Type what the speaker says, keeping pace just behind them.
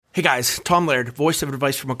Hey guys, Tom Laird, voice of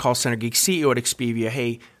advice from a call center geek, CEO at Expedia.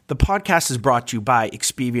 Hey, the podcast is brought to you by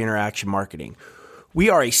Expedia Interaction Marketing. We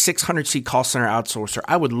are a 600-seat call center outsourcer.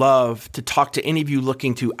 I would love to talk to any of you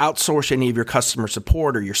looking to outsource any of your customer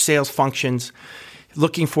support or your sales functions,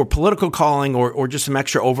 looking for political calling or just some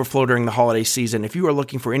extra overflow during the holiday season. If you are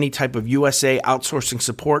looking for any type of USA outsourcing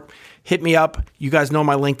support, hit me up. You guys know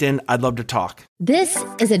my LinkedIn. I'd love to talk. This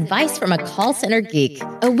is Advice from a Call Center Geek,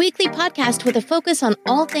 a weekly podcast with a focus on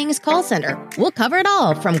all things call center. We'll cover it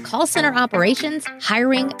all from call center operations,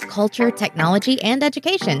 hiring, culture, technology, and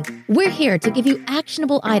education. We're here to give you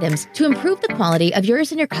actionable items to improve the quality of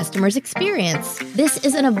yours and your customers' experience. This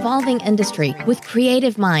is an evolving industry with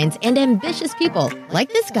creative minds and ambitious people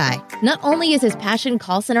like this guy. Not only is his passion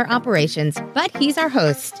call center operations, but he's our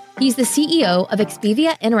host. He's the CEO of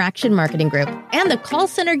Expedia Interaction Marketing Group and the call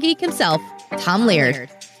center geek himself, Tom Laird.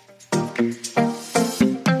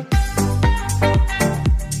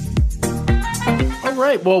 All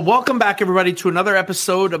right. Well, welcome back, everybody, to another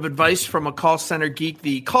episode of Advice from a Call Center Geek,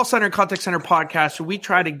 the call center and contact center podcast, where we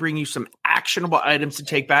try to bring you some actionable items to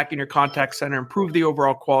take back in your contact center, improve the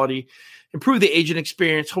overall quality, improve the agent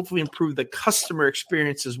experience, hopefully improve the customer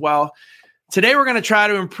experience as well. Today, we're going to try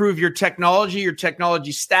to improve your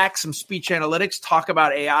technology stack, some speech analytics, talk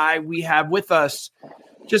about AI. We have with us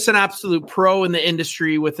just an absolute pro in the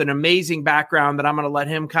industry with an amazing background that I'm going to let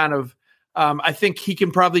him kind of, I think he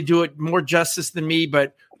can probably do it more justice than me,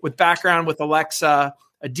 but with background with Alexa,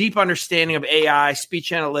 a deep understanding of AI,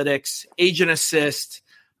 speech analytics, agent assist.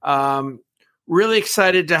 Really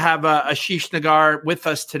excited to have Ashish Nagar with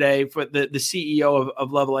us today, for the CEO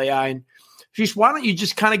of Level AI. And Ashish, why don't you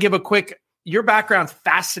just kind of give a quick, your background's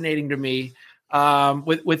fascinating to me,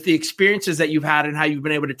 with the experiences that you've had and how you've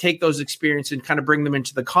been able to take those experiences and kind of bring them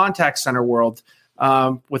into the contact center world,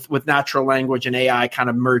 with natural language and AI kind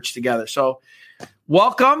of merged together. So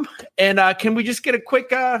welcome. And can we just get a quick,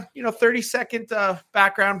 30-second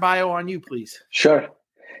background bio on you, please? Sure.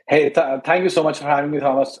 Hey, thank you so much for having me,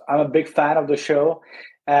 Thomas. I'm a big fan of the show.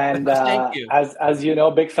 And Thank you. as you know,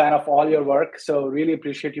 big fan of all your work. So really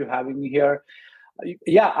appreciate you having me here.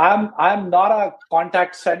 Yeah, I'm not a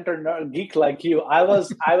contact center geek like you. I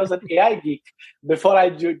was an AI geek before I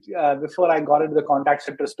got into the contact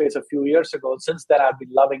center space a few years ago. Since then, I've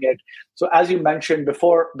been loving it. So as you mentioned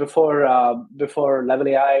before Level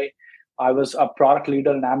AI, I was a product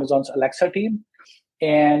leader in Amazon's Alexa team,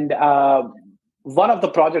 and one of the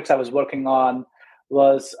projects I was working on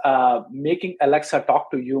was making Alexa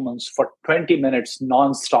talk to humans for 20 minutes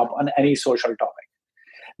nonstop on any social topic.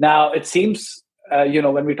 Now it seems,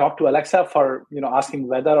 when we talk to Alexa for, asking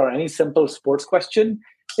weather or any simple sports question,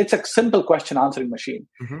 it's a simple question answering machine.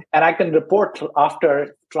 Mm-hmm. And I can report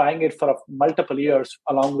after trying it for multiple years,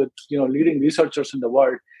 along with, leading researchers in the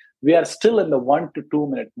world, we are still in the 1 to 2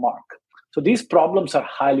 minute mark. So these problems are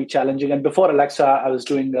highly challenging. And before Alexa, I was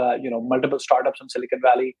doing, multiple startups in Silicon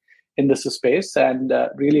Valley in this space, and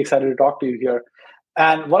really excited to talk to you here.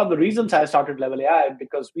 And one of the reasons I started Level AI,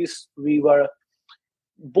 because we were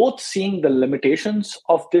both seeing the limitations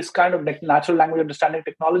of this kind of natural language understanding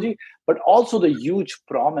technology, but also the huge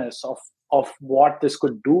promise of what this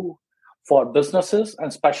could do for businesses, and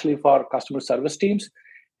especially for customer service teams.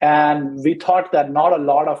 And we thought that not a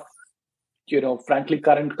lot of, frankly,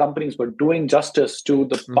 current companies were doing justice to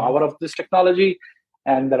the power of this technology,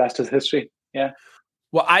 and the rest is history. Yeah.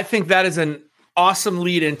 Well, I think that is an awesome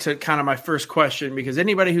lead into kind of my first question, because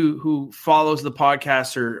anybody who follows the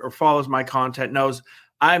podcast or follows my content knows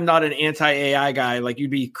I'm not an anti-AI guy. Like,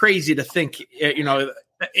 you'd be crazy to think,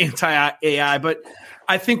 anti-AI, but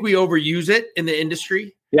I think we overuse it in the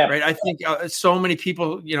industry. Yeah. Right. I think so many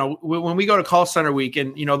people, when we go to call center week,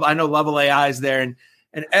 and, I know Level AI is there,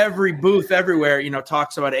 and every booth everywhere,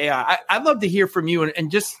 talks about AI. I'd love to hear from you,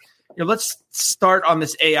 and just, let's start on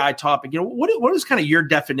this AI topic. What is kind of your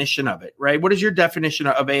definition of it, right? What is your definition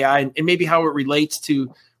of AI, and maybe how it relates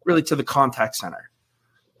to the contact center?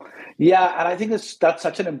 Yeah, and I think that's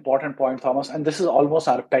such an important point, Thomas. And this is almost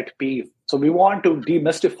our pet peeve. So we want to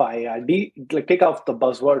demystify, take off the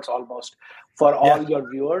buzzwords almost for all your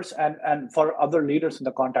viewers and for other leaders in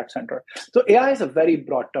the contact center. So AI is a very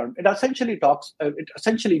broad term. It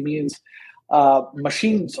essentially means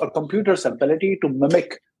machines or computers' ability to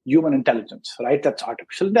mimic human intelligence, right? That's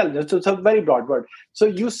artificial intelligence. It's a very broad word. So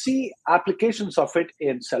you see applications of it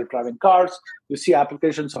in self-driving cars. You see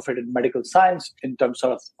applications of it in medical science in terms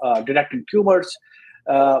of detecting tumors.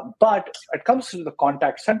 But it comes to the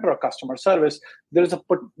contact center or customer service, there is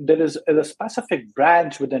a specific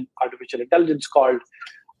branch within artificial intelligence called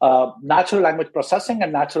natural language processing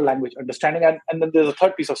and natural language understanding. And then there's a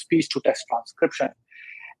third piece of speech to text transcription.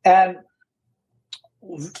 And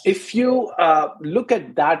if you look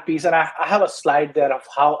at that piece, and I have a slide there of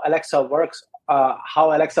how Alexa works,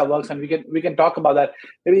 and we can talk about that.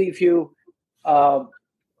 Maybe if you,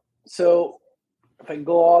 so if I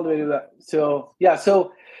go all the way to that, so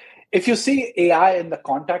if you see AI in the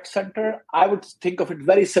contact center, I would think of it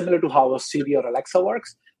very similar to how a Siri or Alexa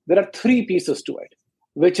works. There are three pieces to it,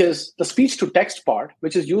 which is the speech to text part,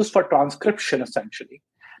 which is used for transcription essentially.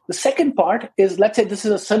 The second part is, let's say this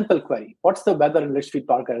is a simple query. What's the weather in Litchfield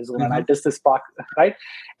Park, Arizona? And I test this park, right?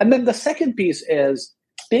 And then the second piece is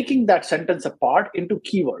taking that sentence apart into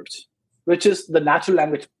keywords, which is the natural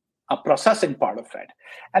language processing part of it.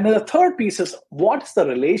 And then the third piece is, what's the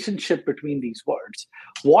relationship between these words?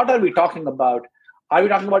 What are we talking about? Are we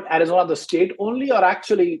talking about Arizona, the state only, or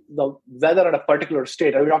actually the weather in a particular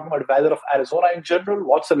state? Are we talking about weather of Arizona in general?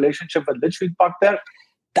 What's the relationship with Litchfield Park there?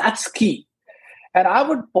 That's key. And I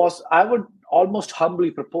would almost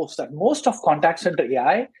humbly propose that most of contact center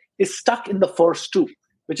AI is stuck in the first two,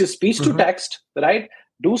 which is speech to text, right?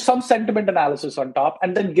 Do some sentiment analysis on top,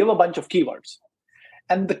 and then give a bunch of keywords.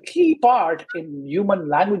 And the key part in human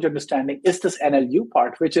language understanding is this NLU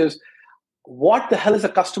part, which is, what the hell is a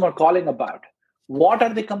customer calling about? What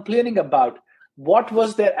are they complaining about? What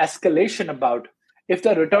was their escalation about? If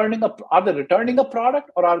they're are they returning a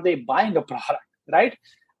product, or are they buying a product, right?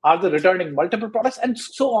 Are they returning multiple products, and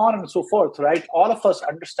so on and so forth, right? All of us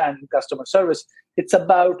understand in customer service, it's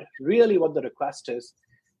about really what the request is.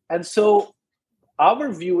 And so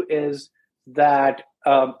our view is that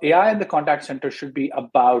AI in the contact center should be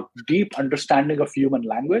about deep understanding of human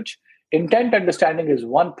language. Intent understanding is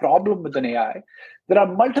one problem with an AI. There are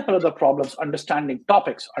multiple other problems: understanding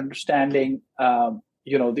topics, understanding in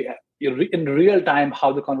real time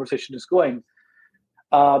how the conversation is going.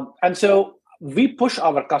 And so we push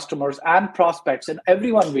our customers and prospects and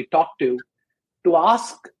everyone we talk to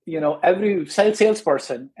ask, every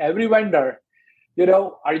salesperson, every vendor,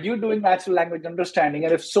 are you doing natural language understanding?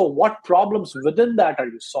 And if so, what problems within that are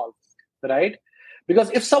you solving, right?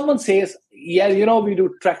 Because if someone says, yeah, we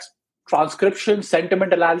do transcription,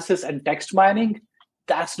 sentiment analysis, and text mining,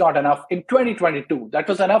 that's not enough in 2022. That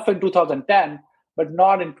was enough in 2010, but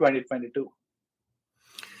not in 2022.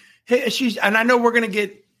 Hey, Ashish, and I know we're going to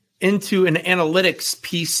get into an analytics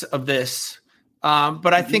piece of this,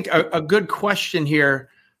 but I think a good question here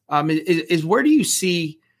is where do you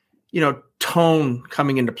see, tone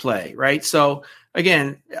coming into play, right? So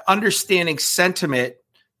again, understanding sentiment,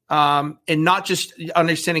 and not just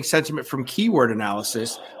understanding sentiment from keyword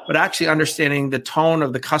analysis, but actually understanding the tone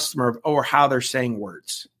of the customer or how they're saying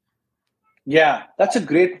words. Yeah, that's a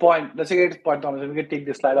great point. Thomas. We can take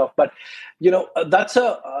this slide off, but that's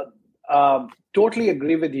totally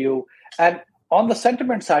agree with you. And on the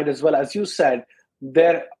sentiment side as well, as you said,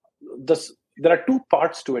 there are two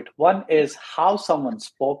parts to it. One is how someone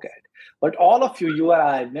spoke it. But all of you and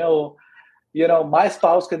I know, my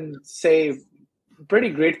spouse can say pretty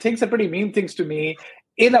great things and pretty mean things to me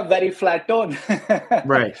in a very flat tone.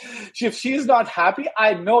 Right. If she's not happy,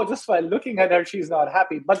 I know just by looking at her, she's not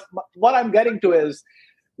happy. But what I'm getting to is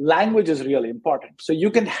language is really important. So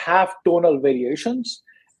you can have tonal variations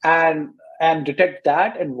and detect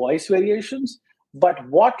that and voice variations, but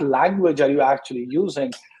what language are you actually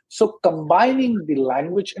using? So combining the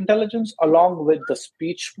language intelligence along with the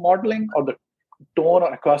speech modeling or the tone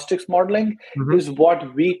or acoustics modeling is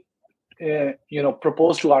what we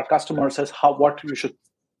propose to our customers as how you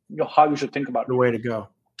should think about the way to go.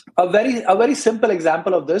 A very simple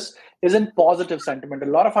example of this is in positive sentiment. A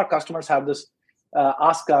lot of our customers have this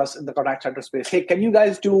ask us in the contact center space, hey, can you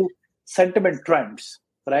guys do sentiment trends,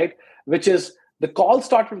 right? Which is the call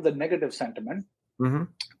started with the negative sentiment.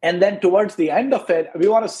 And then towards the end of it, we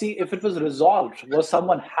want to see if it was resolved. Was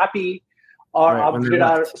someone happy, or did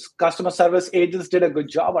our customer service agents did a good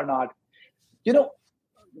job or not?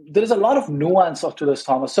 There is a lot of nuance to this,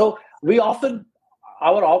 Thomas. So we often,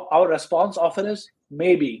 our response often is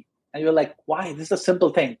maybe. And you're like, why? This is a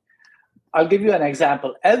simple thing. I'll give you an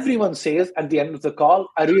example. Everyone says at the end of the call,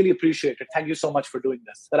 I really appreciate it. Thank you so much for doing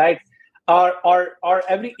this, right? Or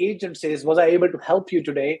every agent says, was I able to help you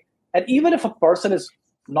today? And even if a person is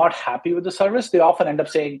not happy with the service, they often end up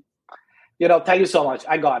saying, thank you so much.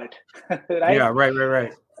 I got it. Right? Yeah,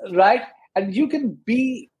 right. Right. And you can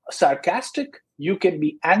be sarcastic, you can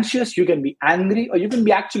be anxious, you can be angry, or you can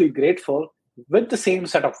be actually grateful with the same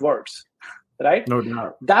set of words. Right? No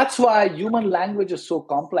doubt. That's why human language is so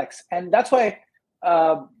complex. And that's why,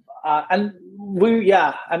 and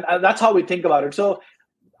that's how we think about it. So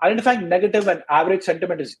identifying negative and average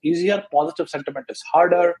sentiment is easier. Positive sentiment is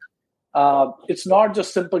harder. It's not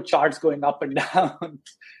just simple charts going up and down.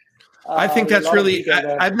 I think that's really.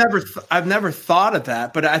 I've never thought of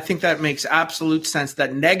that, but I think that makes absolute sense.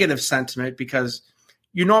 That negative sentiment, because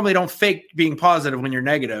you normally don't fake being positive when you're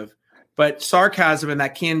negative, but sarcasm and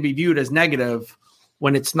that can be viewed as negative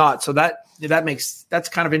when it's not. So that's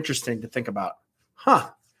kind of interesting to think about, huh?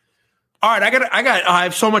 All right, I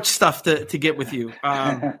have so much stuff to get with you.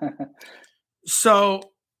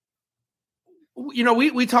 So,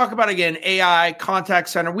 we talk about, again, AI, contact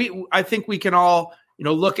center. I think we can all,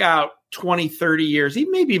 look out 20, 30 years,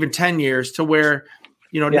 maybe even 10 years to where,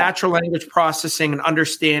 natural language processing and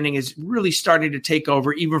understanding is really starting to take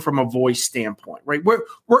over, even from a voice standpoint, right?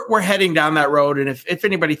 We're heading down that road. And if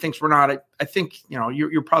anybody thinks we're not, I think,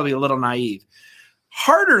 you're probably a little naive.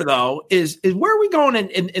 Harder, though, is where are we going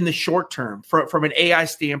in the short term from an AI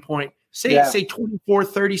standpoint, say 24,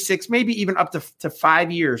 36, maybe even up to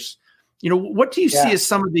 5 years. What do you see as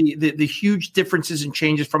some of the huge differences and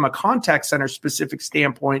changes from a contact center specific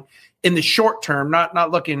standpoint in the short term,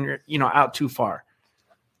 not looking, out too far?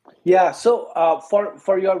 Yeah. So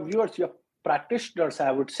for your viewers, your practitioners,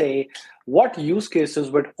 I would say, what use cases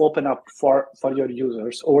would open up for your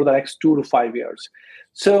users over the next 2 to 5 years?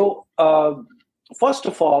 So first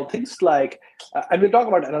of all, things like, and we'll talk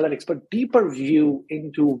about analytics, but deeper view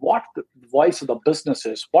into what the voice of the business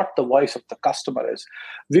is, what the voice of the customer is.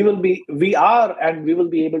 We will be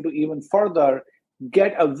able to even further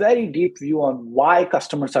get a very deep view on why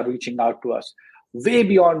customers are reaching out to us, way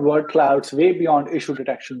beyond word clouds, way beyond issue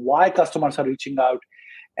detection, why customers are reaching out,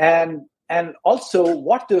 and also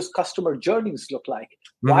what those customer journeys look like.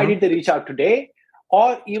 Mm-hmm. Why did they reach out today?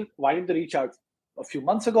 Or even why did they reach out a few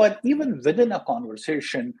months ago? And even within a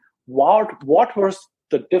conversation, what was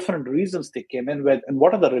the different reasons they came in with, and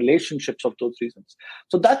what are the relationships of those reasons?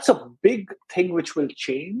 So that's a big thing which will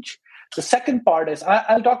change. The second part is,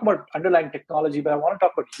 I'll talk about underlying technology, but I want to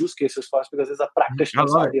talk about use cases first, because there's a practitioner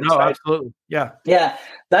side. No, absolutely. Yeah,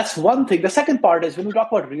 that's one thing. The second part is when we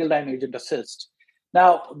talk about real-time agent assist.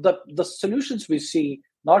 Now, the solutions we see,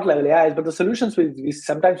 not level AIs, but the solutions we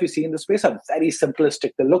sometimes see in the space are very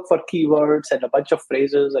simplistic. They look for keywords and a bunch of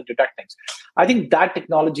phrases and detect things. I think that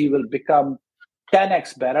technology will become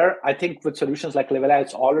 10x better. I think with solutions like level AI,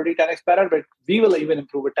 it's already 10x better, but we will even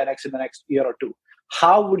improve it 10x in the next year or two.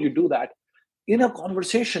 How would you do that? In a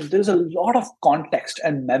conversation, there's a lot of context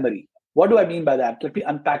and memory. What do I mean by that? Let me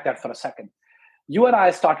unpack that for a second. You and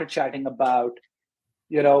I started chatting about,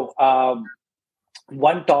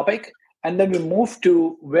 one topic, and then we move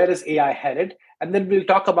to where is AI headed, and then we'll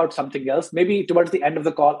talk about something else. Maybe towards the end of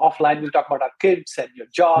the call, offline, we'll talk about our kids and your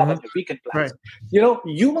job and your weekend plans. Right.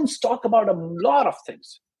 Humans talk about a lot of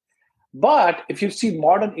things. But if you see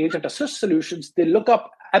modern agent assist solutions, they look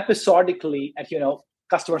up episodically at,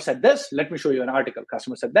 customer said this, let me show you an article.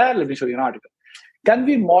 Customer said that, let me show you an article. Can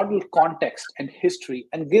we model context and history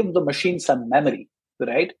and give the machine some memory,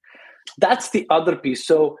 right? That's the other piece.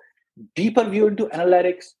 So deeper view into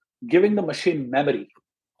analytics, giving the machine memory,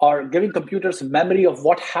 or giving computers memory of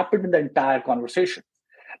what happened in the entire conversation.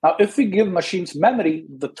 Now, if we give machines memory,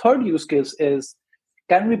 the third use case is,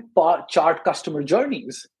 can we chart customer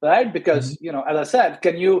journeys, right? Because, as I said,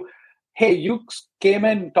 you came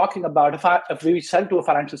in talking about, if we sell to a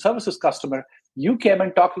financial services customer, you came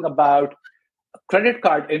in talking about a credit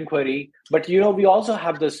card inquiry, but, we also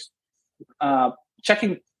have this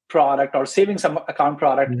checking product or savings account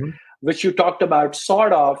product, which you talked about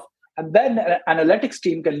sort of. And then an analytics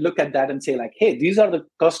team can look at that and say, like, hey, these are the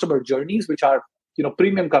customer journeys, which are,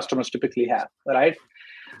 premium customers typically have, right?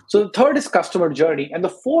 So the third is customer journey. And the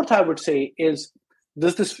fourth, I would say, is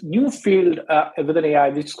there's this new field within AI,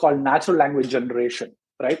 which is called natural language generation,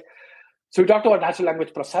 right? So we talked about natural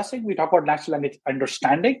language processing, we talked about natural language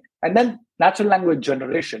understanding, and then natural language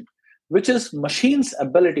generation, which is machines'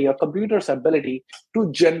 ability or computers' ability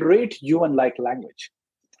to generate human-like language.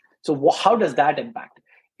 So how does that impact?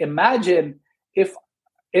 Imagine if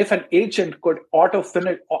an agent could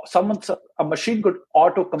auto-finish, a machine could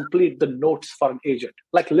auto-complete the notes for an agent,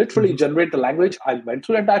 like literally generate the language. I went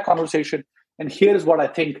through the entire conversation, and here's what I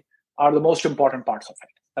think are the most important parts of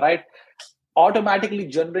it, right? Automatically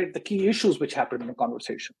generate the key issues which happened in the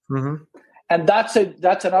conversation. And that's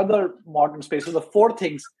another modern space. So the four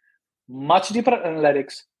things: much deeper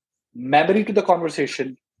analytics, memory to the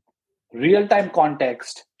conversation, real-time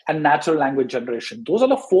context, and natural language generation. Those are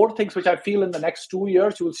the four things which I feel in the next 2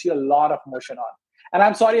 years you will see a lot of motion on. And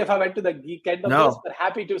I'm sorry if I went to the geek end of this, but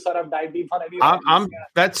happy to sort of dive deep on any.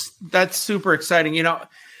 That's super exciting.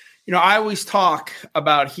 I always talk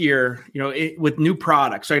about here, with new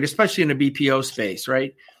products, right? Especially in the BPO space,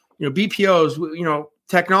 right? BPOs,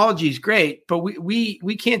 technology is great, but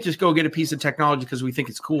we can't just go get a piece of technology because we think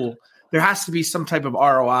it's cool. there has to be some type of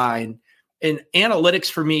ROI. And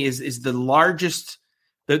analytics for me is the largest,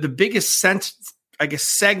 the biggest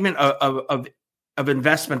segment of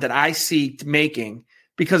investment that I see making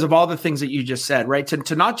because of all the things that you just said, right?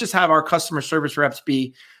 To not just have our customer service reps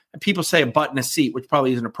be, people say a butt in a seat, which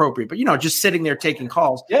probably isn't appropriate, but just sitting there taking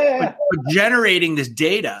calls, but generating this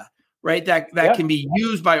data, right? That can be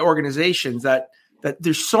used by organizations that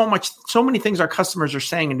there's so many things our customers are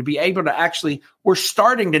saying, and to be able to actually, we're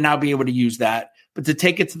starting to now be able to use that, but to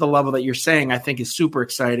take it to the level that you're saying, I think is super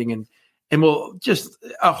exciting and will just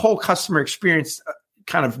a whole customer experience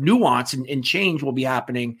kind of nuance and change will be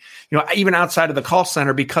happening, even outside of the call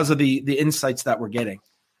center because of the insights that we're getting.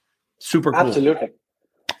 Super cool.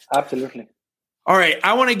 Absolutely. All right.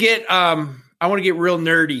 I want to get real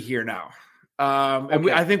nerdy here now.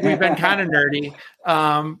 And I think we've been kind of nerdy.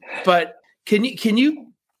 But can you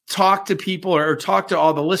talk to people or talk to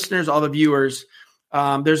all the listeners, all the viewers?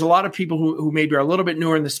 There's a lot of people who maybe are a little bit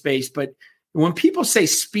newer in the space, but when people say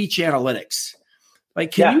speech analytics,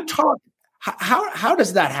 like, can you talk, how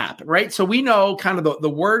does that happen? Right. So we know kind of the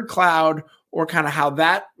word cloud or kind of how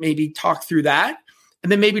that, maybe talk through that,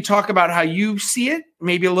 and then maybe talk about how you see it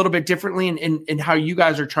maybe a little bit differently and how you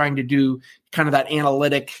guys are trying to do kind of that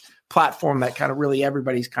analytic platform that kind of really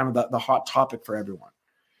everybody's kind of the hot topic for everyone.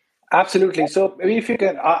 Absolutely. So maybe if you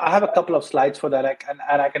can, I have a couple of slides for that, I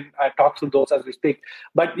can talk through those as we speak.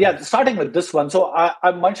 But yeah, starting with this one. So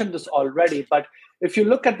I mentioned this already, but if you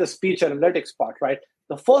look at the speech analytics part, right,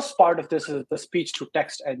 the first part of this is the speech to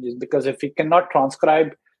text engine, because if we cannot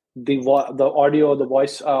transcribe the audio, the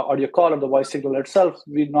voice audio call, or the voice signal itself,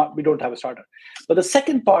 we don't have a starter. But the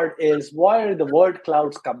second part is where the word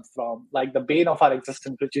clouds come from, like the bane of our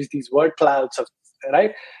existence, which is these word clouds,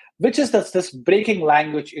 right? Which is this breaking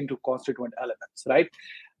language into constituent elements, right?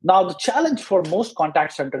 Now, the challenge for most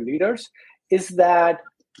contact center leaders is that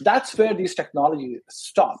that's where these technologies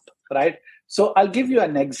stop, right? So I'll give you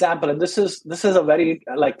an example, and this is a very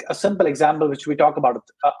like a simple example which we talk about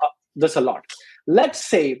this a lot. Let's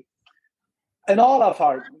say, in all of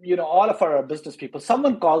our business people,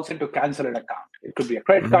 someone calls in to cancel an account. It could be a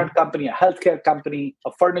credit card company, a healthcare company,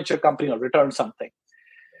 a furniture company, or return something.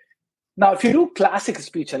 Now, if you do classic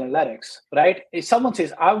speech analytics, right? If someone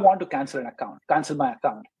says, "I want to cancel my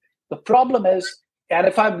account," the problem is, and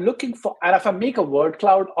if I make a word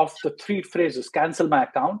cloud of the three phrases, "cancel my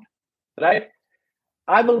account," right?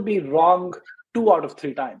 I will be wrong 2 out of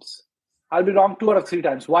 3 times. I'll be wrong 2 out of 3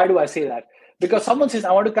 times. Why do I say that? Because someone says,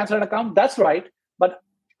 "I want to cancel an account." That's right. But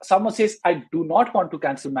someone says, "I do not want to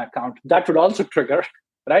cancel my account." That would also trigger,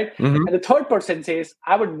 right? And the third person says,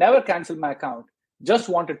 "I would never cancel my account, just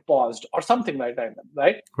want it paused," or something like that,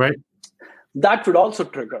 right? Right. That would also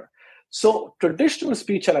trigger. So traditional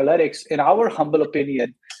speech analytics, in our humble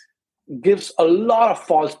opinion, gives a lot of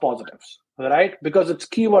false positives, right? Because it's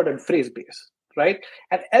keyword and phrase based, right?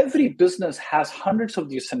 And every business has hundreds of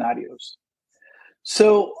these scenarios.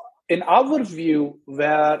 So in our view,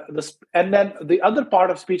 and then the other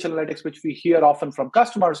part of speech analytics, which we hear often from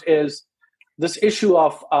customers, is this issue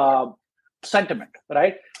of sentiment,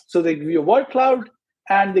 right? So they give you a word cloud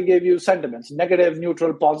and they give you sentiments, negative,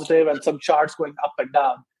 neutral, positive, and some charts going up and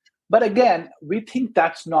down. But again, we think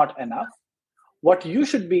that's not enough. What you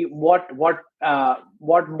should be, what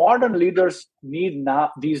modern leaders need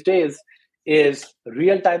now these days is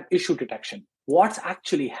real-time issue detection. What's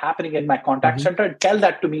actually happening in my contact center? Tell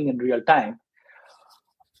that to me in real time.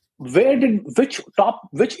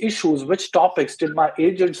 Which issues, which topics did my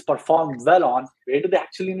agents perform well on? Where do they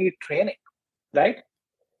actually need training, right?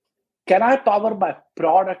 Can I power my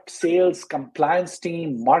product, sales, compliance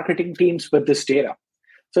team, marketing teams with this data?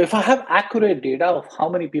 So if I have accurate data of how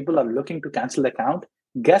many people are looking to cancel the account,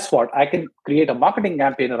 guess what? I can create a marketing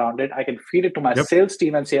campaign around it. I can feed it to my sales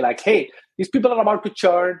team and say like, "Hey, these people are about to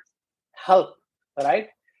churn, help," right?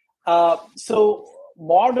 So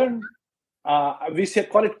modern,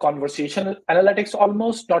 call it conversational analytics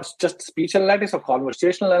almost, not just speech analytics, or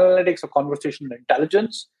conversational analytics, or conversational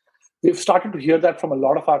intelligence. We've started to hear that from a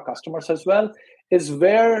lot of our customers as well, is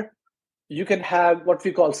where you can have what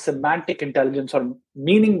we call semantic intelligence or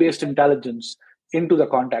meaning-based intelligence into the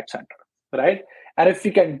contact center, right? And if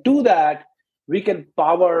we can do that, we can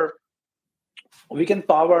power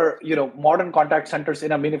modern contact centers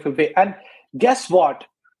in a meaningful way. And guess what?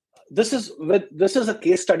 This is a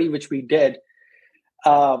case study which we did,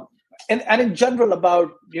 and in general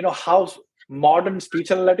about how modern speech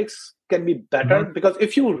analytics can be better. Because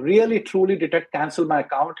if you really truly detect cancel my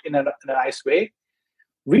account in a nice way,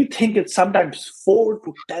 we think it's sometimes 4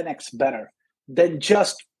 to 10x better than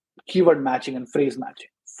just keyword matching and phrase matching.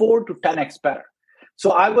 4 to 10x better. So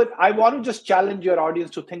I want to just challenge your audience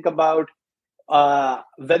to think about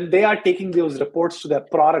when they are taking those reports to their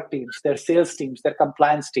product teams, their sales teams, their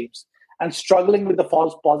compliance teams, and struggling with the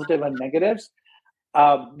false positive and negatives.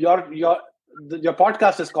 Your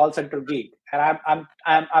podcast is Call Center Geek, and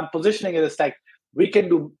I'm positioning it as like we can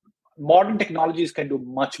do modern technologies can do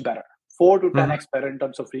much better, 4 to 10x better in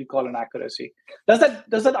terms of recall and accuracy. Does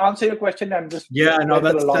that answer your question? I'm just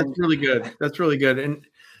that's really good. That's really good, and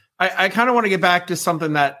I kind of want to get back to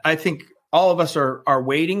something that I think all of us are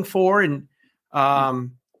waiting for, and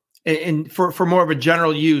for more of a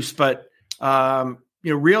general use, but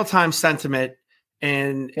real-time sentiment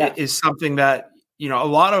is something that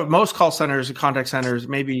most call centers and contact centers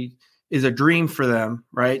maybe is a dream for them,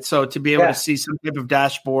 right? So to be able to see some type of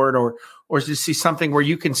dashboard or to see something where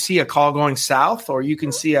you can see a call going south, or you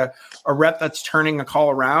can see a rep that's turning a call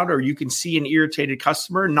around, or you can see an irritated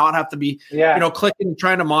customer and not have to be, clicking,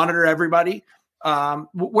 trying to monitor everybody.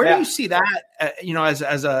 Where do you see that,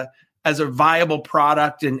 as a viable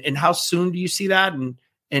product, and how soon do you see that?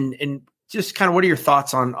 And just kind of what are your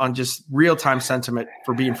thoughts on just real-time sentiment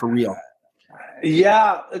for being for real?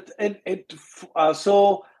 Yeah,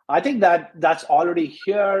 so I think that's already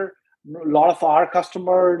here. A lot of our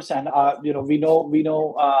customers and we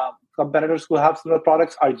know competitors who have similar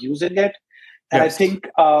products are using it, and yes.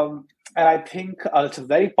 I think it's a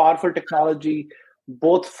very powerful technology,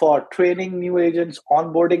 both for training new agents,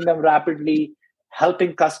 onboarding them rapidly,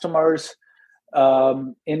 helping customers,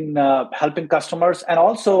 and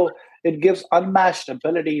also it gives unmatched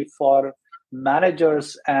ability for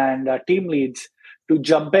managers and team leads to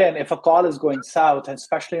jump in if a call is going south, and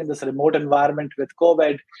especially in this remote environment with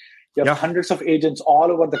COVID. You have hundreds of agents all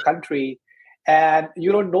over the country, and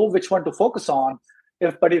you don't know which one to focus on.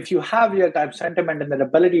 But if you have real-time sentiment and the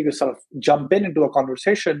ability to sort of jump into a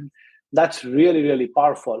conversation, that's really, really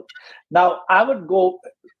powerful. Now, I would go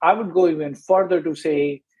even further to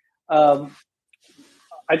say, I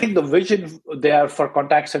think the vision there for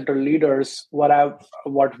contact center leaders,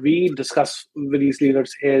 what we discuss with these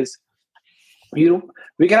leaders is, we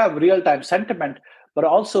can have real-time sentiment, but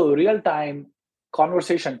also real-time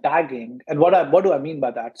conversation tagging. And what do I mean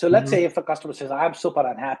by that? So let's say if a customer says, I'm super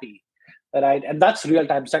unhappy, right? And that's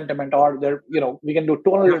real-time sentiment, or we can do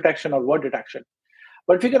tonal detection or word detection.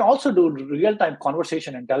 But we can also do real-time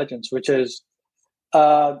conversation intelligence, which is,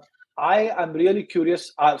 I am really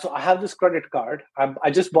curious. So I have this credit card.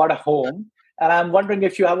 I just bought a home, and I'm wondering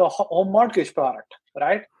if you have a home mortgage product,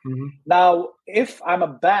 right? Now, if I'm a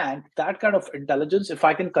bank, that kind of intelligence, if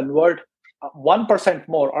I can convert 1%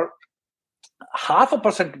 more or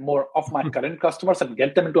 0.5% more of my current customers and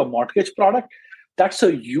get them into a mortgage product, that's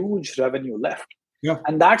a huge revenue lift. Yeah.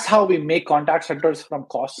 And that's how we make contact centers from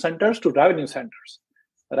cost centers to revenue centers,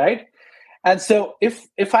 right? And so if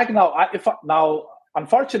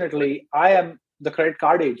unfortunately, I am the credit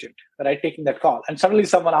card agent, right, taking that call, and suddenly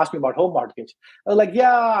someone asked me about home mortgage. I was like,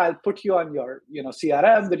 I'll put you on your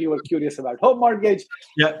CRM that you were curious about home mortgage.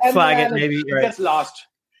 Yeah, and flag it maybe. It gets lost.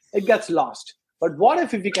 It gets lost. But what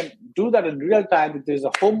if we can do that in real time? If there's a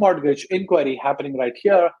home mortgage inquiry happening right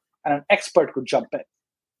here, and an expert could jump in,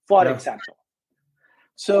 for example.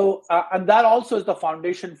 So, and that also is the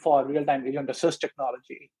foundation for real-time agent assist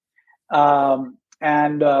technology.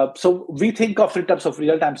 So we think of in terms of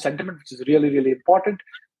real-time sentiment, which is really, really important,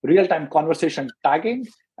 real-time conversation tagging,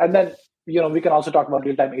 and then we can also talk about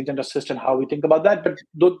real-time agent assist and how we think about that. But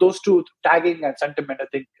those two, tagging and sentiment, I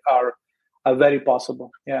think are very possible.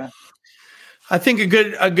 Yeah. I think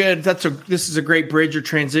this is a great bridge or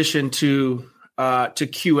transition to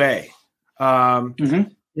QA.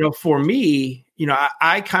 For me,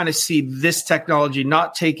 I kind of see this technology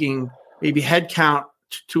not taking maybe headcount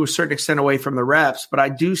to a certain extent away from the reps, but I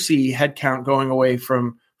do see headcount going away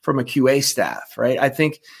from a QA staff, right? I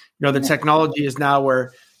think the technology is now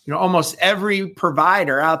where almost every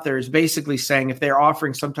provider out there is basically saying, if they're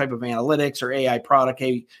offering some type of analytics or AI product,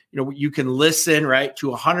 hey, you can listen, right, to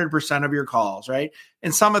 100% of your calls, right?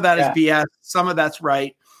 And some of that is BS, some of that's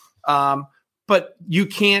right. But you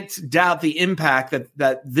can't doubt the impact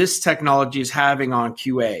that this technology is having on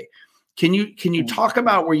QA. Can you talk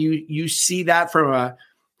about where you see that from a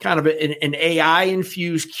kind of an AI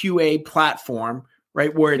infused QA platform,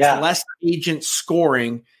 right, where it's less agent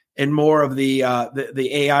scoring and more of the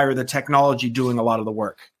AI or the technology doing a lot of the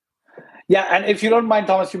work? Yeah, and if you don't mind,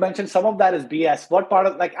 Thomas, you mentioned some of that is BS. What part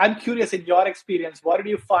of, I'm curious, in your experience, what did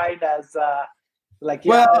you find as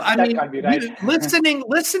can't be right. listening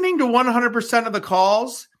to 100% of the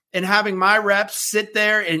calls and having my reps sit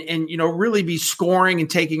there and really be scoring and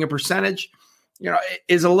taking a percentage,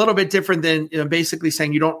 is a little bit different than basically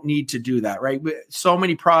saying you don't need to do that, right? So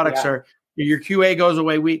many products are, your QA goes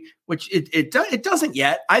away. Which it doesn't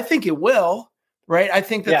yet. I think it will, right? I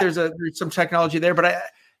think that there's some technology there, but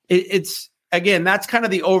it's again, that's kind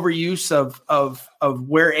of the overuse of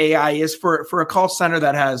where AI is for a call center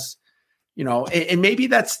that has, and maybe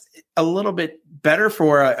that's a little bit better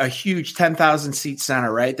for a huge 10,000 seat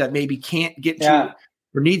center, right? That maybe can't get to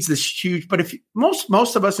or needs this huge. But if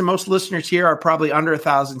most of us and most listeners here are probably under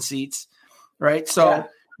 1,000 seats, right? So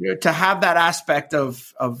to have that aspect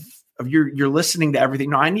of you're listening to everything.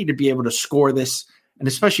 No, I need to be able to score this, and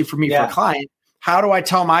especially for me for a client, how do I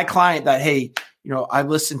tell my client that, hey, I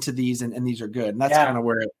listened to these and these are good, and that's kind of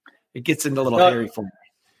where it gets into a little hairy for me.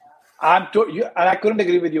 And I couldn't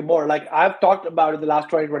agree with you more. Like I've talked about in the last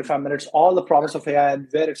 20, 25 minutes, all the promise of AI and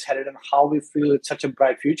where it's headed and how we feel it's such a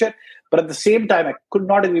bright future. But at the same time, I could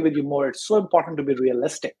not agree with you more. It's so important to be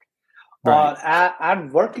realistic. Right.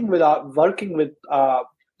 And working with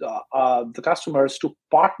the customers to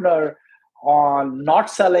partner on not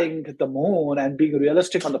selling the moon and being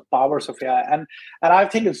realistic on the powers of AI. And I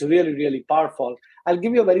think it's really, really powerful. I'll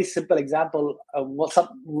give you a very simple example.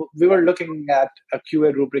 We were looking at a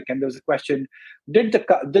QA rubric, and there was a question: Did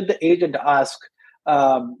the agent ask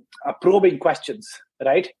probing questions,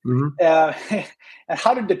 right? Mm-hmm. And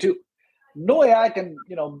how did they do? No AI can,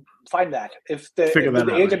 find that if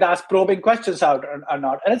the agent asks probing questions out or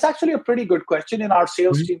not. And it's actually a pretty good question. In our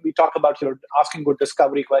sales team, we talk about asking good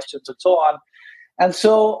discovery questions and so on. And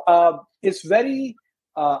so it's very.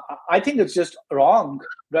 I think it's just wrong.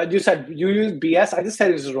 Right? You said you use BS. I just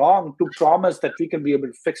said it's wrong to promise that we can be able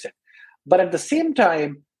to fix it. But at the same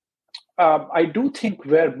time, I do think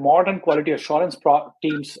where modern quality assurance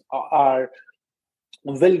teams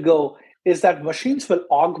will go is that machines will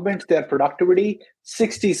augment their productivity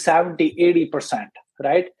 60, 70, 80%,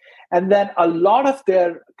 right? And then a lot of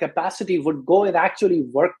their capacity would go in actually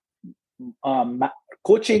work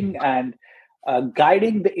coaching and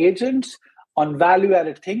guiding the agents on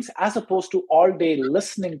value-added things, as opposed to all day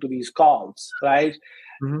listening to these calls, right?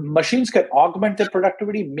 Mm-hmm. Machines can augment their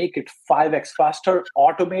productivity, make it 5x faster,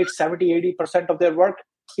 automate 70, 80% of their work.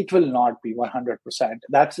 It will not be 100%.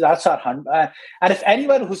 That's our 100. And if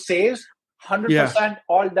anyone who says 100%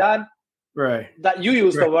 all done, right? That you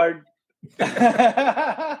use the word. But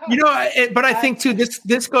I think too,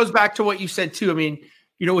 this goes back to what you said too. I mean,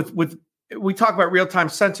 with we talk about real-time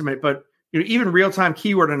sentiment, but even real-time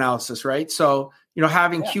keyword analysis, right? So,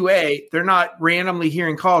 having QA, they're not randomly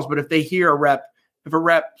hearing calls, but if they hear if a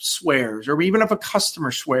rep swears, or even if a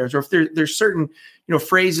customer swears, or if there's certain,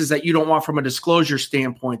 phrases that you don't want from a disclosure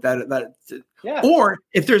standpoint or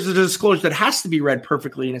if there's a disclosure that has to be read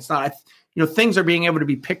perfectly and it's not, things are being able to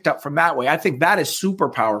be picked up from that way. I think that is super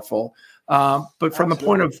powerful. But from the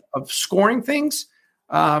point of scoring things,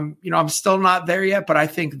 I'm still not there yet, but I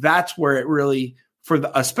think that's where it really,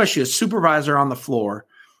 especially a supervisor on the floor,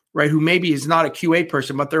 right, who maybe is not a QA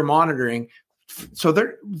person, but they're monitoring. So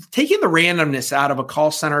they're taking the randomness out of a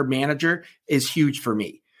call center manager is huge for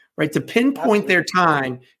me, right? To pinpoint their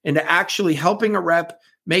time into actually helping a rep,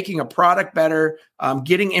 making a product better,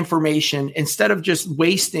 getting information, instead of just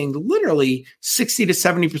wasting literally 60 to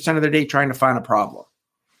 70% of their day trying to find a problem.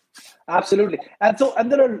 Absolutely. And so,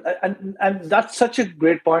 and that's such a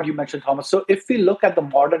great point you mentioned, Thomas. So if we look at the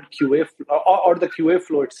modern QA or the QA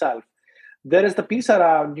flow itself, there is the piece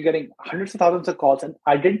around you getting hundreds of thousands of calls and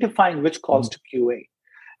identifying which calls to QA.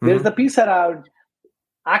 There's the piece around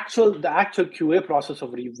the actual QA process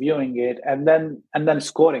of reviewing it and then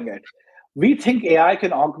scoring it. We think AI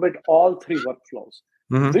can augment all three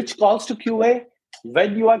workflows. Which calls to QA,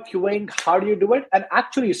 when you are QAing, how do you do it? And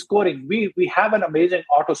actually scoring. We have an amazing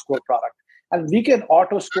auto score product, and we can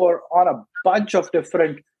auto score on a bunch of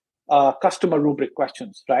different customer rubric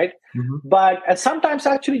questions, right? And sometimes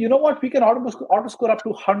actually, we can auto score up to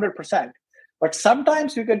 100%. But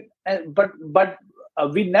sometimes you can, but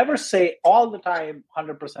we never say all the time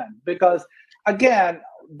 100%, because again,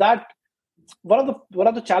 that one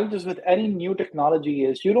of the challenges with any new technology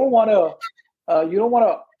is we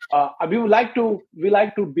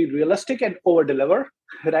like to be realistic and over deliver,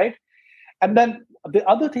 right? And then the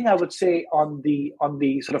other thing I would say on the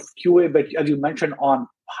sort of QA bit, as you mentioned, on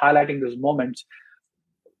highlighting those moments,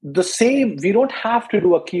 the same, we don't have to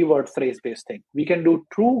do a keyword phrase-based thing. We can do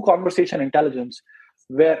true conversation intelligence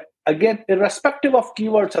where, again, irrespective of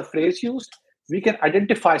keywords or phrase used, we can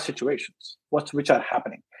identify situations which are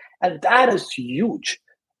happening. And that is huge.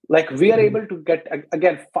 Like we are able to get,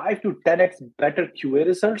 again, 5 to 10x better QA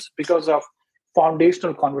results because of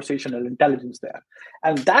foundational conversational intelligence there.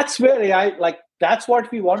 And that's where AI, that's what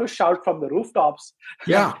we want to shout from the rooftops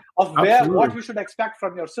of what you should expect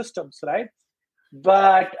from your systems, right?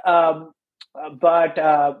 But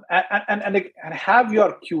and have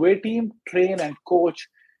your QA team train and coach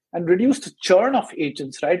and reduce the churn of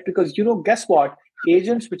agents, right? Because guess what?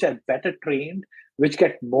 Agents which are better trained, which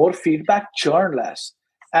get more feedback, churn less.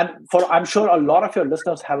 And I'm sure a lot of your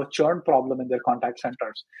listeners have a churn problem in their contact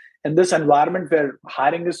centers. In this environment where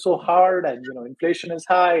hiring is so hard and inflation is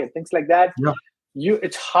high and things like that,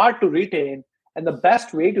 it's hard to retain. And the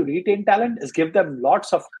best way to retain talent is give them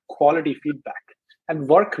lots of quality feedback and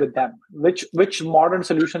work with them, which modern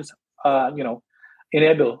solutions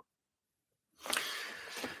enable.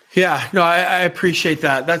 Yeah, no, I appreciate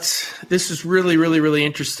that. This is really, really, really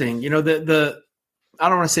interesting. I don't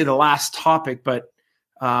want to say the last topic, but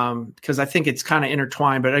because I think it's kind of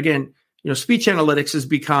intertwined. But again, speech analytics has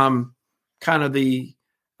become kind of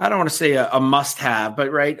I don't want to say a must-have,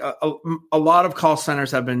 but right, a lot of call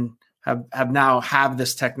centers have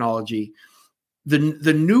this technology.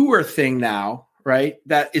 The newer thing now, right,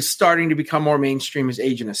 that is starting to become more mainstream is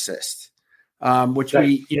Agent Assist. Which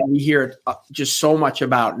we hear just so much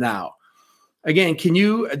about now. Again, can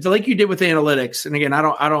you, like you did with analytics? And again,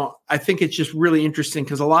 I think it's just really interesting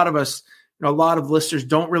because a lot of us, a lot of listeners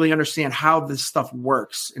don't really understand how this stuff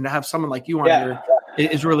works. And to have someone like you on here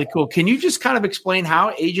is really cool. Can you just kind of explain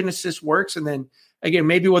how Agent Assist works? And then again,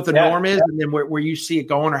 maybe what the norm is and then where you see it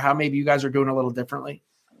going or how maybe you guys are doing a little differently?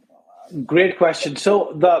 Great question.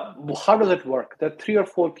 So how does it work? There are 3 or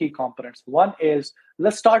 4 key components. One is,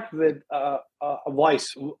 let's start with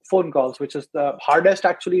voice phone calls, which is the hardest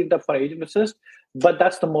actually for Agent Assist, but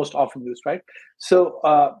that's the most often used, right? So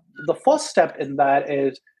the first step in that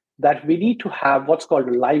is that we need to have what's called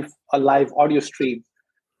a live audio stream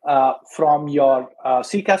from your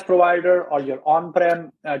CCaaS provider or your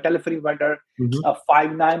on-prem telephony vendor.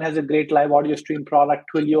 Five9 has a great live audio stream product.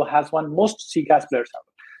 Twilio has one. Most CCaaS players have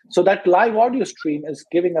it. So that live audio stream is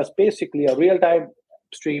giving us basically a real-time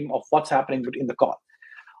stream of what's happening between the call.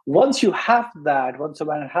 Once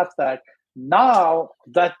someone has that, now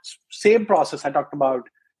that same process I talked about,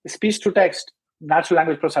 speech to text, natural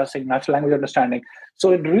language processing, natural language understanding.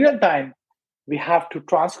 So in real time, we have to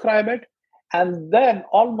transcribe it and then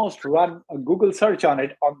almost run a Google search on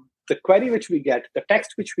it, on the query which we get, the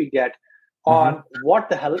text which we get, on what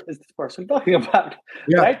the hell is this person talking about,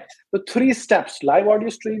 right? The 3 steps: live audio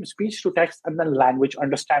stream, speech to text, and then language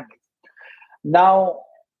understanding. Now,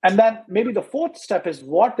 and then maybe the 4th step is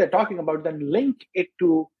what they're talking about, then link it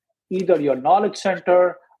to either your knowledge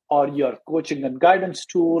center or your coaching and guidance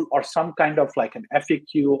tool or some kind of like an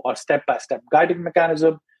FAQ or step-by-step guiding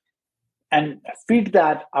mechanism, and feed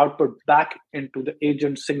that output back into the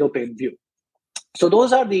agent single pane view. So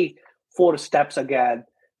those are the 4 steps again: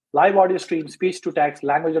 live audio stream, speech to text,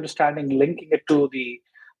 language understanding, linking it to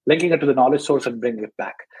the knowledge source and bringing it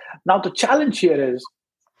back. Now, the challenge here is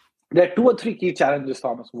there are 2 or 3 key challenges,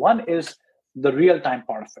 Thomas. One is the real-time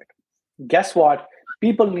part of it. Guess what?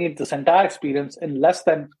 People need this entire experience in less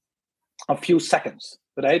than a few seconds,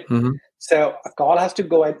 right? So a call has to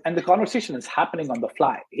go in and the conversation is happening on the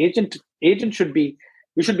fly. We should be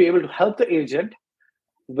able to help the agent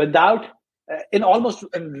without in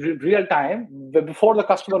real time before the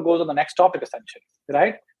customer goes on the next topic, essentially,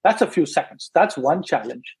 right? That's a few seconds. That's one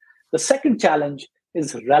challenge. The second challenge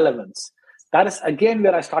is relevance. That is, again,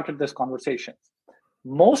 where I started this conversation.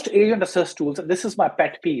 Most Agent Assist tools, and this is my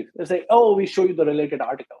pet peeve, they say, oh, we show you the related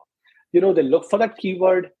article. They look for that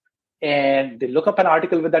keyword and they look up an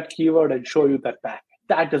article with that keyword and show you that back.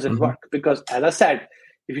 That doesn't work because, as I said,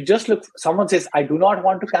 if you just look, someone says, I do not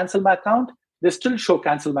want to cancel my account, they still show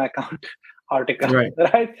cancel my account article,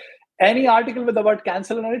 right? Any article with the word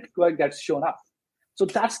cancel in it gets shown up. So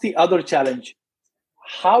that's the other challenge.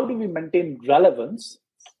 How do we maintain relevance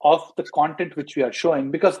of the content which we are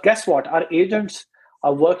showing? Because guess what? Our agents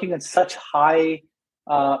are working in such high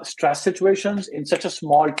stress situations in such a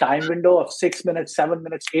small time window of 6 minutes, 7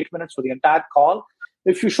 minutes, 8 minutes for the entire call.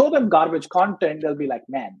 If you show them garbage content, they'll be like,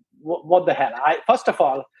 man, what the hell? First of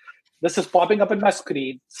all, this is popping up in my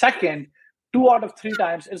screen. Second, 2 out of 3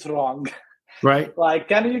 times is wrong. Right. Like,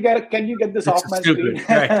 can you get this off my screen?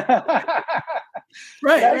 Right.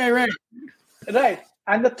 Right.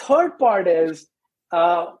 And the third part is,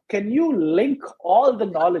 can you link all the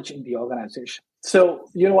knowledge in the organization? So,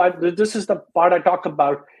 this is the part I talk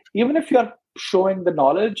about. Even if you're showing the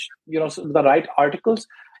knowledge, the right articles,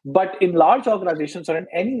 but in large organizations or in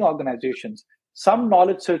any organizations, some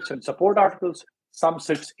knowledge sits in support articles, some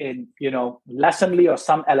sits in, Lessonly or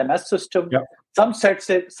some LMS system. Yep. Some sits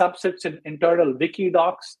in internal wiki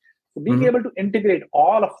docs. So being able to integrate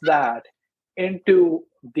all of that into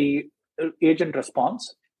the agent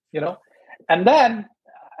response, and then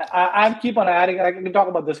I keep on adding, I can talk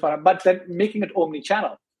about this one, but then making it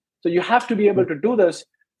omni-channel. So you have to be able to do this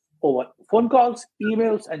over phone calls,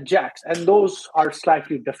 emails, and chats. And those are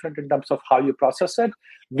slightly different in terms of how you process it.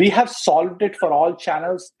 We have solved it for all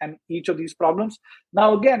channels and each of these problems.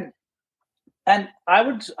 Now, again, and I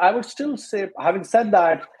would still say, having said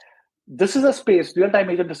that, this is a space, real-time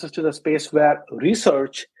agent assist is a space where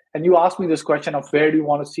research, and you asked me this question of where do you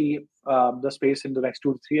want to see the space in the next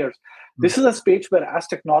 2 to 3 years. This is a space where as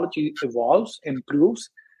technology evolves, improves,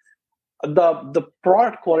 the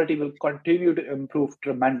product quality will continue to improve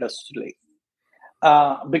tremendously.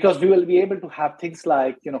 Because we will be able to have things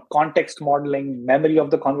like, context modeling, memory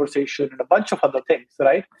of the conversation, and a bunch of other things,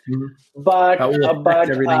 right? Mm-hmm. But that will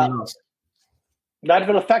affect that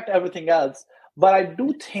will affect everything everything else. else. But I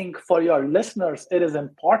do think for your listeners, it is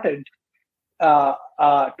important to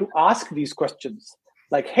ask these questions.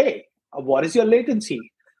 Like, hey, what is your latency?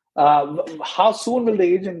 How soon will the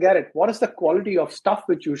agent get it? What is the quality of stuff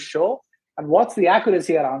which you show? And what's the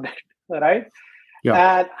accuracy around it, right?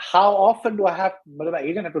 Yeah. And how often will the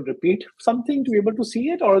agent have to repeat something to be able to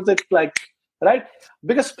see it? Or is it like, right?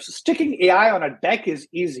 Because sticking AI on a deck is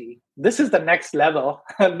easy. This is the next level.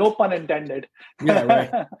 No pun intended. Yeah, right.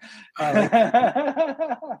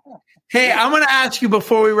 Hey, I'm going to ask you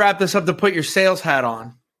before we wrap this up to put your sales hat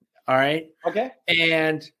on. All right. Okay.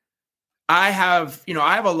 And I have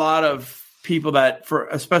a lot of people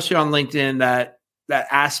especially on LinkedIn that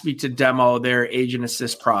ask me to demo their Agent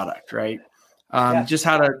Assist product, right? Just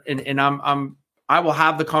how to, and I will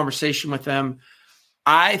have the conversation with them.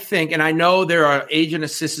 I think, and I know there are Agent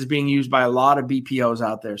Assists being used by a lot of BPOs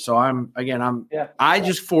out there. So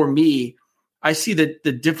for me, I see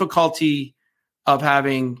the difficulty of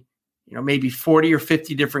having, maybe 40 or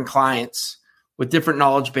 50 different clients with different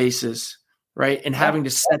knowledge bases, right? And having to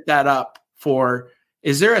set that up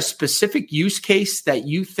is there a specific use case that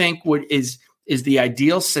you think is the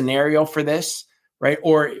ideal scenario for this, right?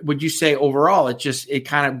 Or would you say overall, it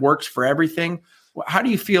kind of works for everything? How do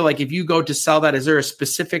you feel like if you go to sell that, is there a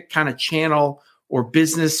specific kind of channel or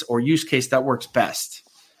business or use case that works best?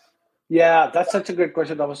 Yeah, that's such a great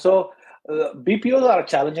question, Thomas. So BPOs are a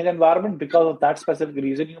challenging environment because of that specific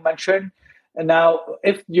reason you mentioned. And now,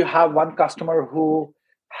 if you have one customer who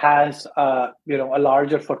has a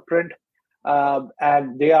larger footprint,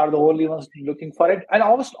 and they are the only ones looking for it, and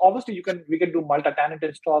obviously we can do multi-tenant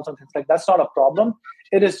installs and things like that. That's not a problem.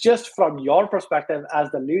 It is just from your perspective as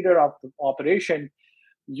the leader of the operation,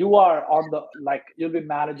 you are you'll be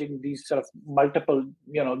managing these sort of multiple,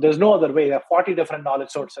 there's no other way. There are 40 different knowledge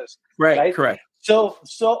sources. Right? Correct. So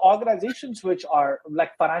organizations which are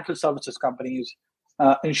like financial services companies,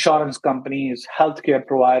 insurance companies, healthcare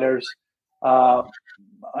providers,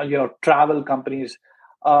 travel companies,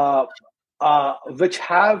 which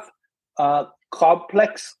have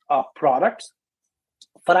complex products.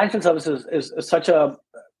 Financial services is such a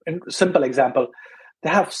simple example. They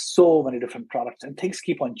have so many different products and things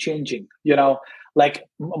keep on changing, like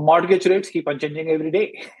mortgage rates keep on changing every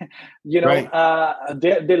day. Right.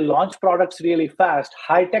 They launch products really fast.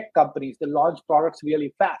 High-tech companies, they launch products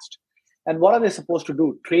really fast. And what are they supposed to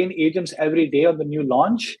do? Train agents every day on the new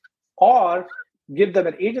launch, or give them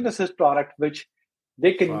an Agent Assist product, which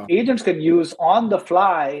agents can use on the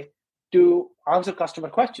fly to answer customer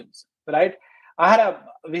questions, right?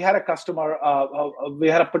 We had a customer, we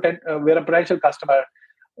had a potential customer,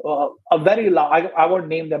 a very large, I won't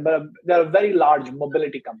name them, but they're a very large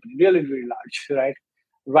mobility company, really, really large, right?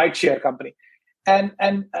 Rideshare company. And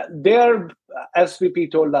their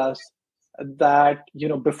SVP told us that,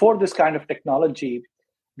 before this kind of technology,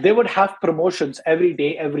 they would have promotions every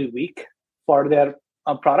day, every week for their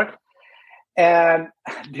product. And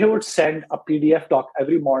they would send a PDF doc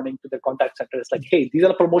every morning to their contact center. It's like, hey, these are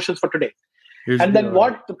the promotions for today. Then they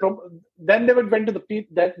would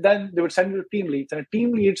send it to team leads, and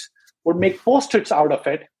team leads would make post-its out of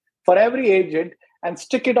it for every agent and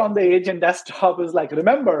stick it on the agent desktop. Is like,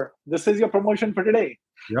 remember, this is your promotion for today.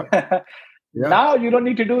 Yep. Yeah. Now you don't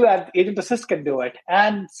need to do that. Agent Assist can do it,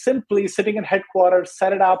 and simply sitting in headquarters,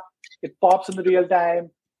 set it up. It pops in the real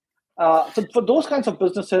time. So for those kinds of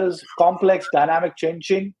businesses, complex, dynamic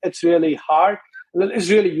changing, it's really hard. It's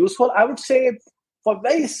really useful. I would say for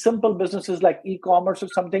very simple businesses like e-commerce or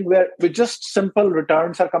something where with just simple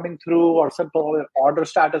returns are coming through or simple order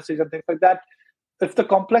statuses and things like that, if the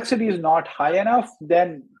complexity is not high enough,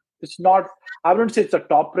 then it's not, I wouldn't say it's a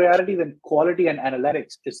top priority, then quality and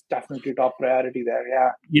analytics is definitely top priority there.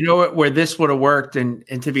 Yeah. You know what, where this would have worked. And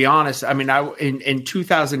to be honest, I mean, in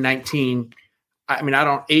 2019,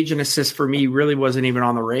 Agent Assist for me really wasn't even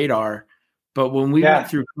on the radar. But when we went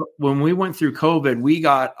through COVID, we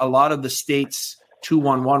got a lot of the states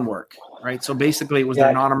 211 work, right? So basically it was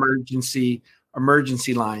their non-emergency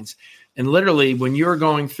emergency lines. And literally when you're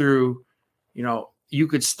going through, you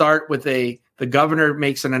could start with the governor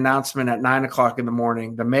makes an announcement at 9:00 in the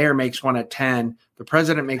morning. The mayor makes one at 10. The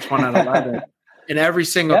president makes one at 11. And every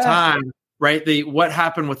single time, right? What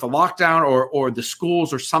happened with the lockdown or the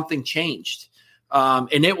schools or something changed.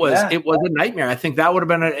 And it was a nightmare. I think that would have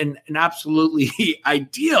been an absolutely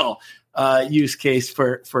ideal use case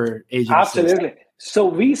for agent Absolutely. assist. So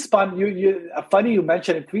we spun, funny you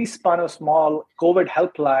mentioned it, we spun a small COVID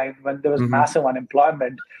helpline when there was massive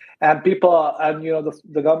unemployment, and people, and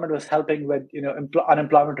the government was helping with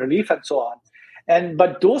unemployment relief and so on.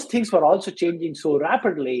 But those things were also changing so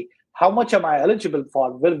rapidly. How much am I eligible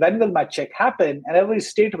for? When will my check happen? And every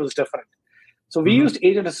state was different. So we used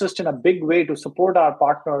Agent Assist in a big way to support our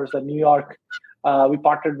partners in New York. We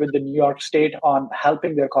partnered with the New York State on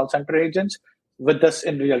helping their call center agents with this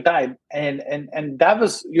in real time. And that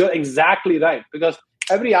was, you're exactly right, because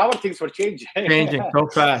every hour things were changing so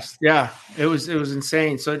fast. Yeah, it was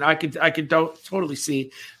insane. So I could totally see.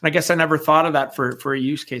 And I guess I never thought of that for a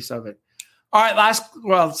use case of it. All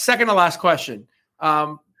right, second to last question.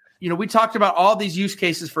 We talked about all these use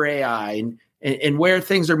cases for AI and where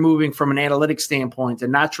things are moving from an analytics standpoint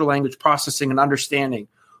and natural language processing and understanding.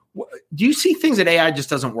 Do you see things that AI just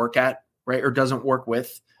doesn't work at, right, or doesn't work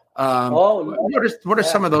with? What are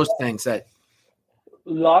some of those things that?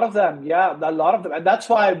 A lot of them, and that's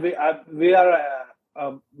why we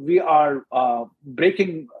are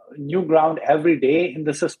breaking new ground every day in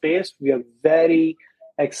this space. We are very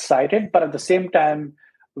excited, but at the same time,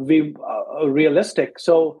 we are realistic.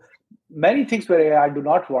 So many things where AI do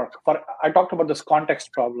not work. I talked about this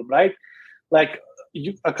context problem, right? Like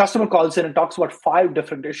a customer calls in and talks about 5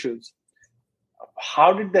 different issues.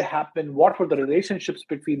 How did they happen? What were the relationships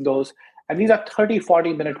between those? And these are 30,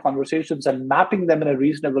 40-minute conversations, and mapping them in a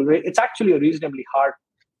reasonable way. It's actually a reasonably hard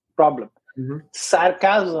problem.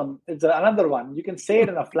 Sarcasm is another one. You can say it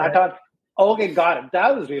in a flat out, okay, got it.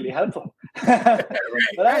 That was really helpful.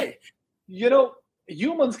 Right?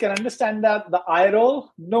 Humans can understand that. The eye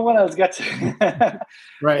roll, no one else gets it.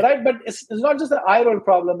 Right? But it's not just the eye roll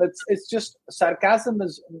problem. It's just sarcasm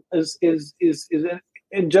is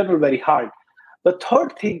in general very hard. The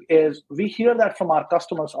third thing is we hear that from our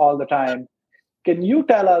customers all the time. Can you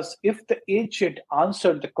tell us if the agent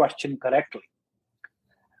answered the question correctly?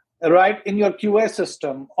 Right? In your QA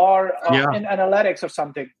system or in analytics or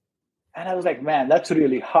something. And I was like, man, that's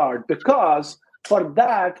really hard, because for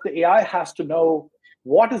that, the AI has to know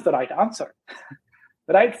what is the right answer,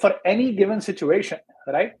 right? For any given situation,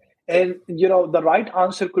 right? And, the right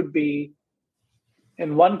answer could be,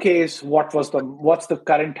 in one case, what's the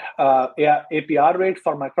current APR rate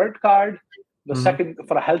for my credit card? The second,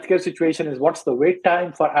 for a healthcare situation, is what's the wait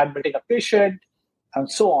time for admitting a patient,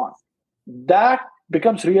 and so on. That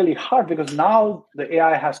becomes really hard because now the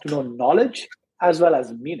AI has to know knowledge as well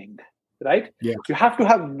as meaning, right? Yeah. You have to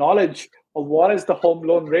have knowledge of what is the home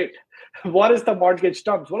loan rate, what is the mortgage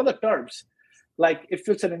terms, what are the terms? Like if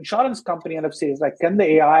it's an insurance company and it says, like, can the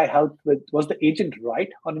AI help with, was the agent right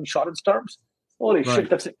on insurance terms? Holy shit,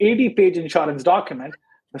 that's an 80-page insurance document.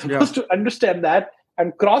 We're supposed to understand that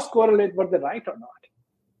and cross-correlate whether they're right or not.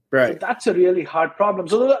 Right. So that's a really hard problem.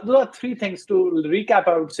 So those are 3 things. To recap,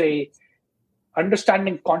 I would say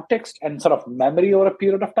understanding context and sort of memory over a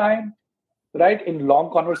period of time, right, in long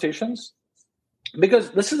conversations. Because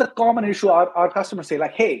this is a common issue. Our customers say,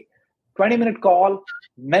 like, hey, 20-minute call,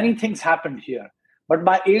 many things happened here. But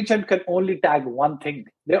my agent can only tag one thing.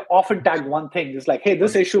 They often tag one thing. It's like, hey,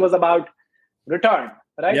 this issue was about return,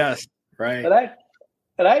 right? Yes, right.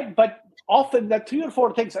 Right? But often there are 3 or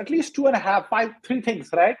 4 things, at least 2.5, 5, 3 things,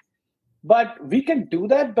 right? But we can do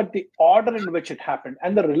that, but the order in which it happened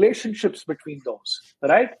and the relationships between those,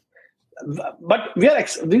 right? But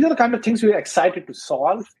these are the kind of things we are excited to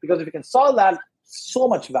solve, because if we can solve that, so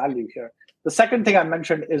much value here. The second thing I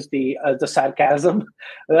mentioned is the sarcasm,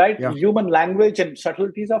 right? Yeah. Human language and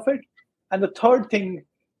subtleties of it. And the third thing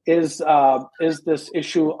is this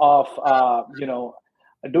issue of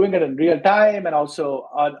doing it in real time, and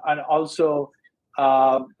also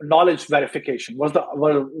knowledge verification. Was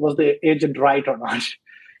the agent right or not?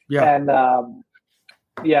 Yeah. And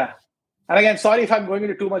and again, sorry if I'm going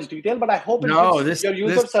into too much detail, but I hope your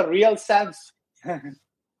users a real sense.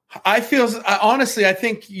 I feel honestly, I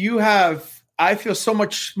feel so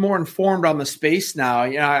much more informed on the space now.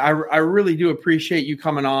 I really do appreciate you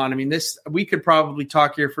coming on. I mean, we could probably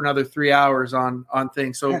talk here for another 3 hours on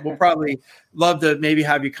things. So we'll probably love to maybe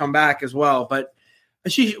have you come back as well. But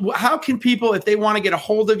Ashish, how can people, if they want to get a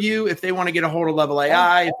hold of you, if they want to get a hold of Level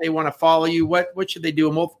AI, if they want to follow you, what should they do?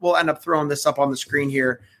 And we'll end up throwing this up on the screen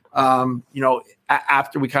here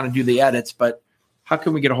after we kind of do the edits. But how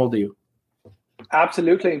can we get a hold of you?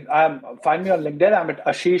 Absolutely. Find me on LinkedIn. I'm at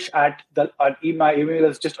Ashish my email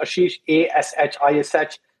is just Ashish,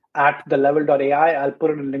 ASHISH at thelevel.ai. I'll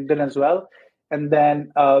put it on LinkedIn as well. And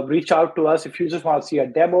then reach out to us if you just want to see a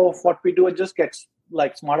demo of what we do and just get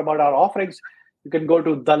smart about our offerings. You can go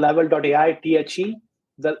to thelevel.ai,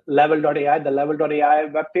 thelevel.ai, thelevel.ai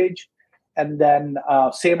webpage. And then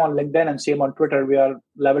same on LinkedIn and same on Twitter. We are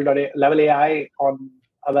Level AI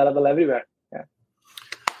available everywhere. Yeah.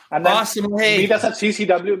 And then awesome. Hey, meet us at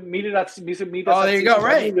CCW. Meet us there you CCW. go.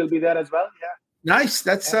 Right. We'll be there as well. Yeah. Nice.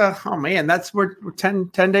 That's we're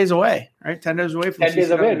 10 days away, right? 10 days away from 10 days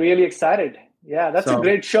CCW. away. Really excited. Yeah, that's a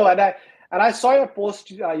great show. And I saw your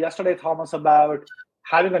post yesterday, Thomas, about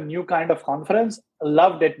having a new kind of conference.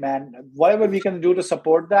 Loved it, man. Whatever we can do to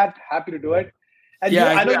support that, happy to do it. And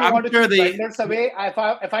I know you want to keep vendors away.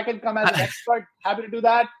 If I can come as an expert, happy to do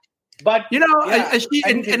that. But and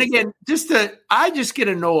again, I just get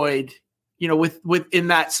annoyed, with in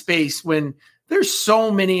that space when there's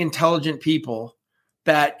so many intelligent people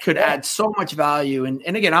that could add so much value. And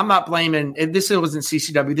again, I'm not blaming. This wasn't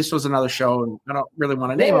CCW. This was another show, and I don't really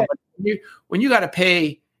want to name it. But when you got to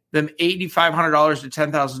pay them $8,500 to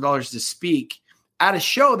 $10,000 to speak at a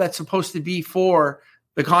show that's supposed to be for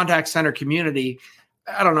the contact center community,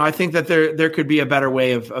 I don't know. I think that there could be a better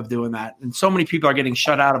way of doing that. And so many people are getting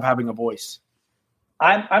shut out of having a voice.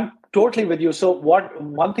 I'm totally with you. So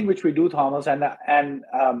one thing which we do, Thomas, and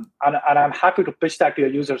I'm happy to pitch that to your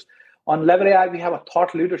users. On Level AI, we have a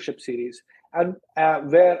thought leadership series, and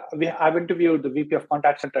where I've interviewed the VP of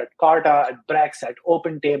Contact Center at Carta, at Brex, at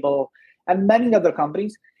OpenTable, and many other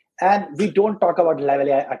companies. And we don't talk about Level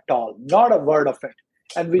AI at all, not a word of it.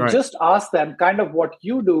 And we just ask them kind of what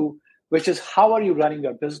you do, which is how are you running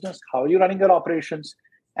your business? How are you running your operations?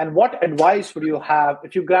 And what advice would you have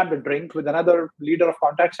if you grabbed a drink with another leader of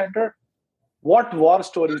contact center? What war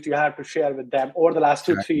stories do you have to share with them over the last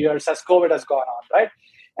 2-3 years as COVID has gone on, right?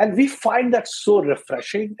 And we find that so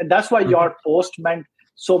refreshing. And that's why your post meant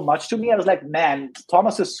so much to me. I was like, man,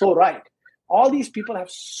 Thomas is so right. All these people have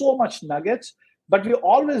so much nuggets, but we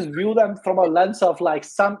always view them from a lens of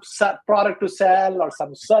some product to sell or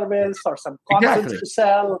some service or some conference to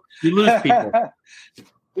sell. You lose people.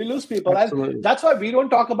 We lose people. Absolutely. And that's why we don't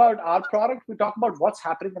talk about our product. We talk about what's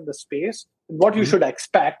happening in the space, what you should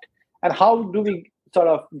expect, and how do we sort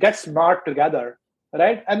of get smart together,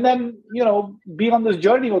 right? And then, be on this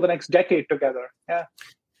journey over the next decade together. Yeah.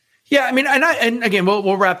 Yeah. I mean, and again,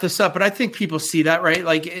 we'll wrap this up, but I think people see that, right?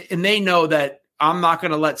 And they know that I'm not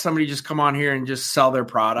going to let somebody just come on here and just sell their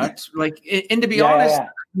product. And to be honest,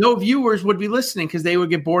 no viewers would be listening because they would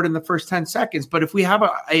get bored in the first 10 seconds. But if we have an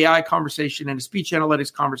AI conversation and a speech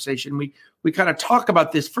analytics conversation, we kind of talk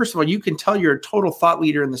about this. First of all, you can tell you're a total thought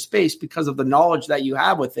leader in the space because of the knowledge that you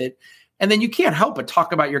have with it. And then you can't help but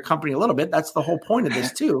talk about your company a little bit. That's the whole point of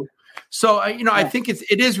this too. So, I think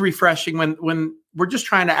it is refreshing when we're just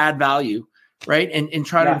trying to add value, right? And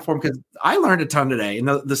try to inform, because I learned a ton today in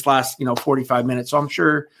this last, 45 minutes. So I'm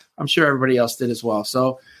sure everybody else did as well.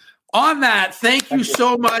 So on that, thank you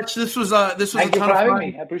so much. This was a ton of fun. Thank you for having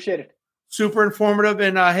me. I appreciate it. Super informative.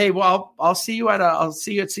 And hey, well, I'll see you at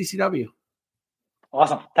CCW.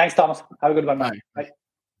 Awesome. Thanks, Thomas. Have a good one. Bye. Bye.